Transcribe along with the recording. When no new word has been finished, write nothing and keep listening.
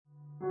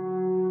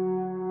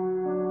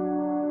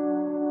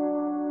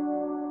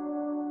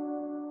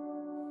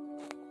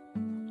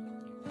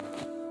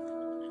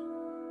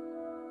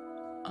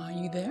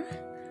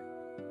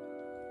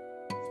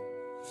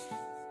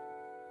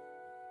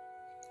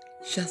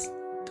Just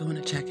doing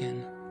a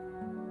check-in.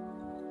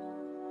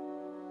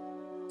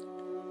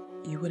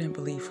 You wouldn't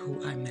believe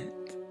who I met.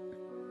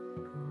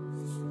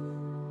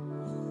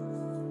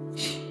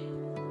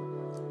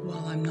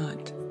 Well, I'm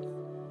not.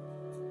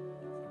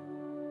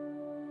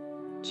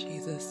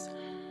 Jesus.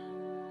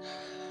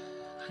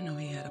 I know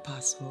he had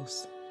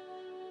apostles.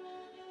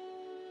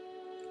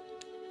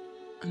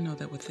 I know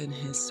that within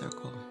his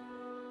circle,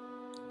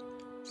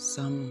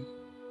 some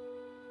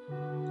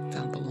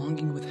found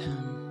belonging with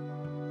him.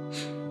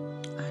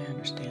 I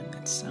understand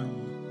that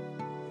some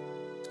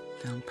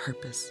found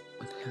purpose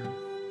with him.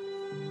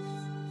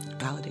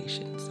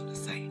 Validation, so to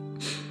say.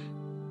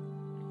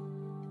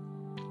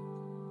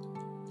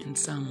 And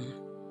some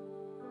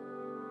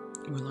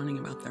were learning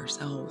about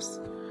themselves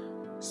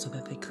so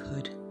that they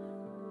could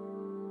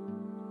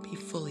be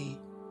fully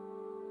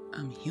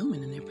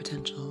human in their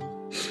potential.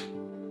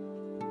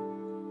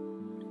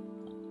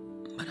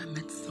 But I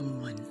met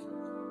someone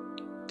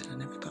that I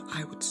never thought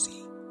I would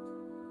see.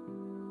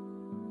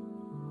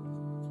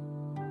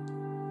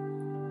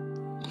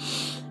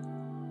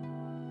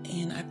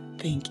 And I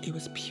think it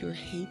was pure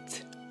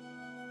hate.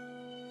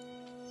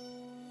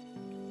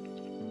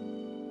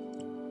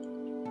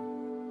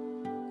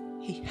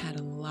 He had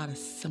a lot of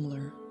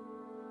similar,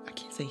 I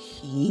can't say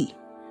he,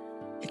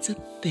 it's a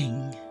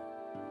thing.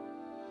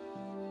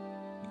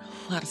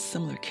 A lot of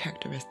similar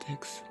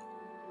characteristics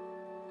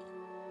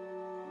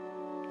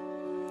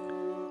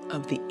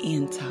of the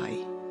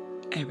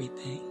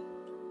anti-everything.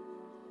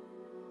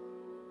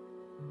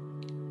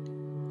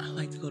 I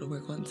like to go to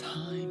work on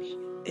time.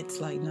 It's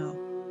like, no,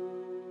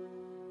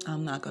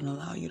 I'm not going to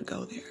allow you to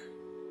go there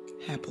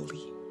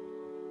happily.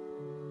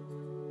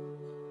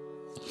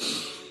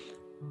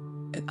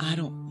 And I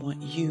don't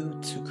want you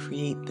to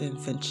create the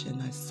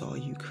invention I saw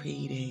you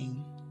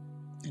creating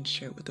and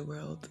share it with the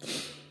world.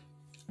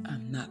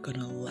 I'm not going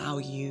to allow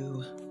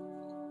you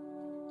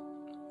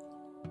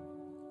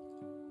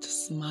to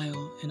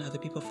smile and other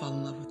people fall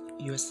in love with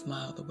your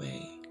smile the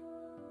way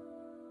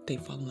they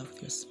fall in love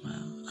with your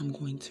smile. I'm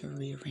going to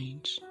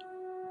rearrange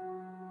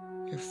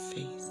your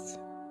face,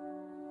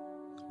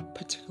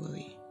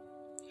 particularly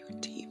your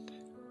teeth.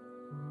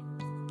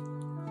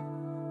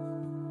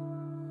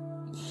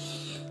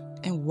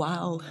 And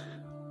while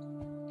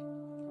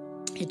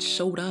it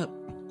showed up,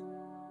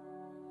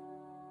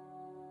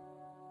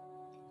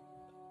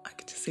 I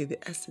could just say the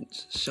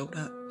essence showed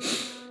up.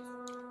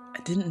 I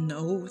didn't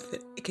know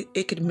that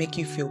it could make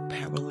you feel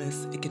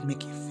powerless. It could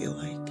make you feel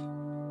like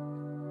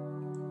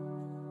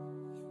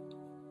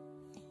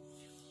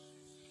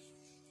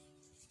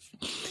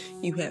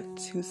you have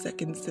 2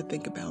 seconds to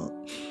think about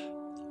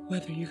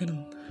whether you're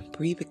gonna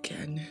breathe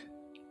again.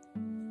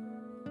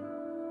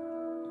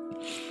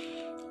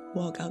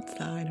 Walk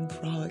outside and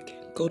frolic,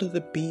 go to the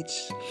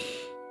beach,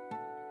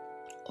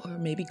 or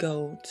maybe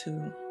go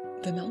to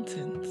the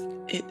mountains.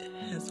 It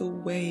has a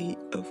way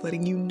of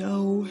letting you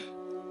know.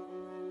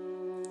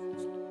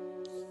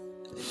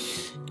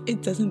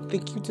 It doesn't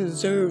think you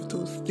deserve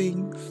those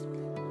things.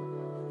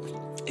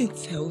 It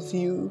tells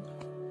you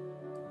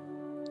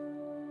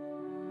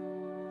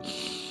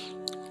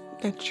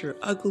that you're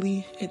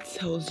ugly. It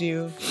tells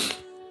you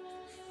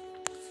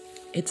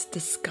it's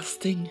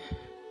disgusting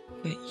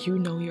that you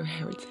know your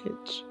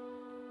heritage.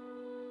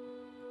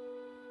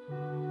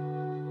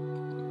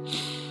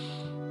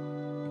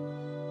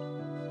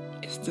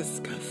 It's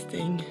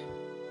disgusting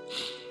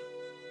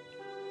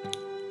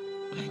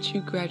that you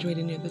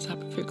graduated near the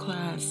top of your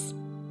class,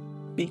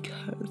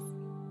 because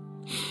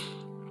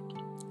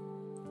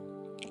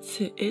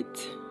to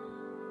it,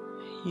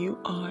 you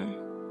are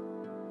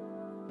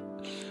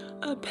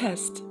a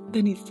pest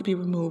that needs to be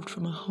removed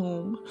from a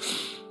home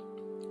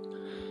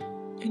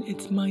and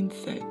its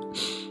mindset.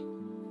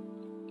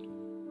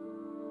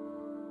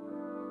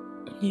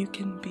 You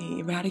can be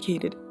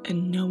eradicated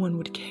and no one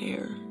would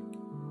care.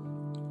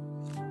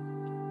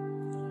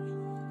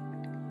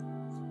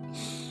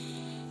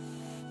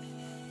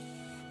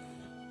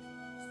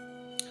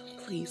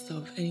 Please, though,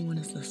 if anyone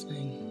is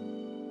listening,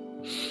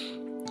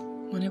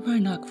 whenever I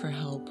knock for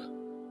help,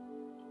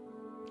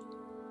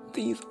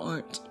 these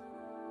aren't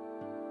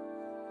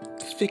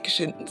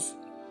fictions.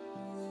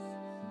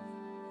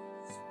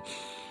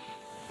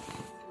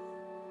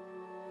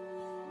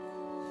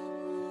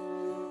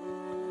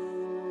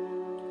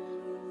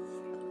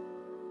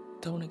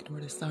 Don't ignore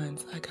the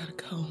signs. I gotta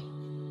go.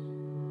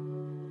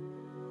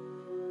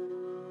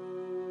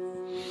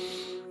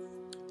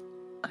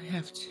 I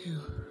have to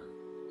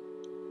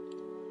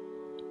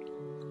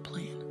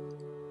plan.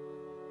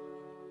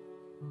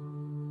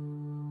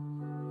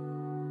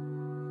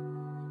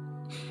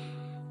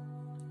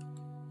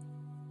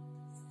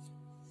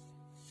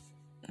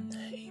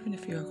 Even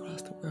if you're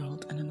across the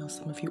world, and I know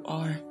some of you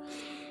are,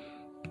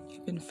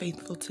 you've been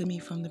faithful to me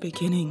from the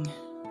beginning.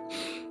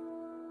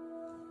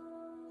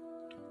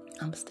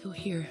 I'm still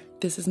here.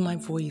 This is my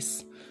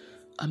voice.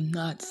 I'm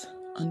not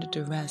under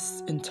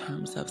duress in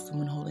terms of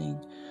someone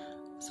holding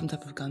some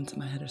type of gun to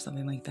my head or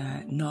something like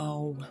that.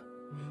 No,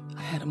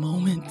 I had a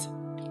moment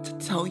to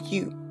tell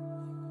you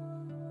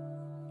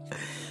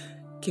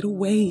Get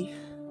away.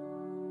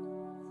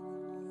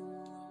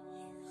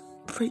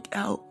 Break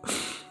out.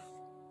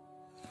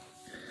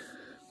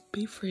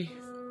 Be free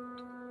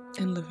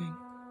and living.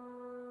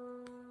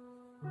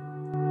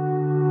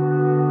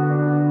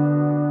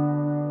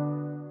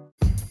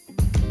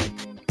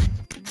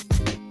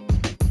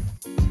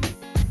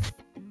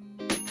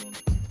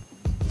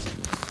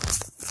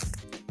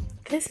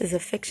 This is a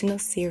fictional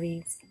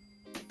series.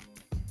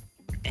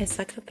 It's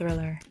like a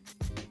thriller,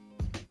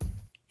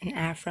 an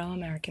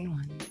Afro-American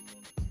one.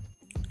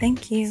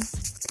 Thank you.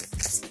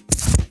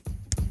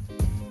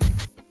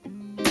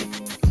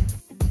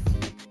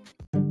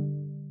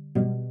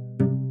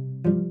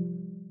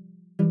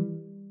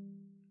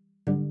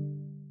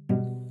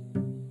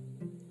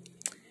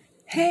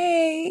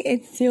 Hey,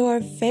 it's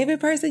your favorite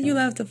person you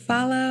love to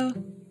follow,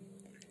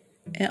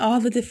 and all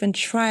the different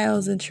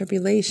trials and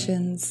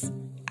tribulations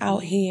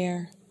out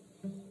here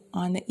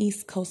on the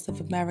East Coast of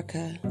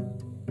America,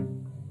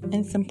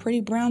 and some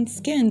pretty brown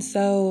skin.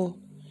 So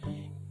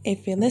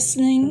if you're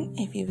listening,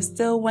 if you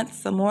still want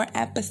some more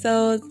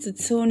episodes to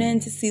tune in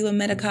to see what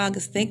Metacog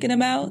is thinking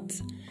about,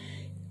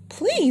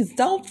 please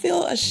don't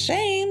feel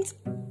ashamed.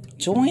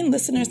 Join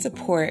listener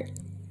support.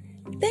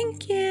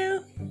 Thank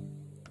you.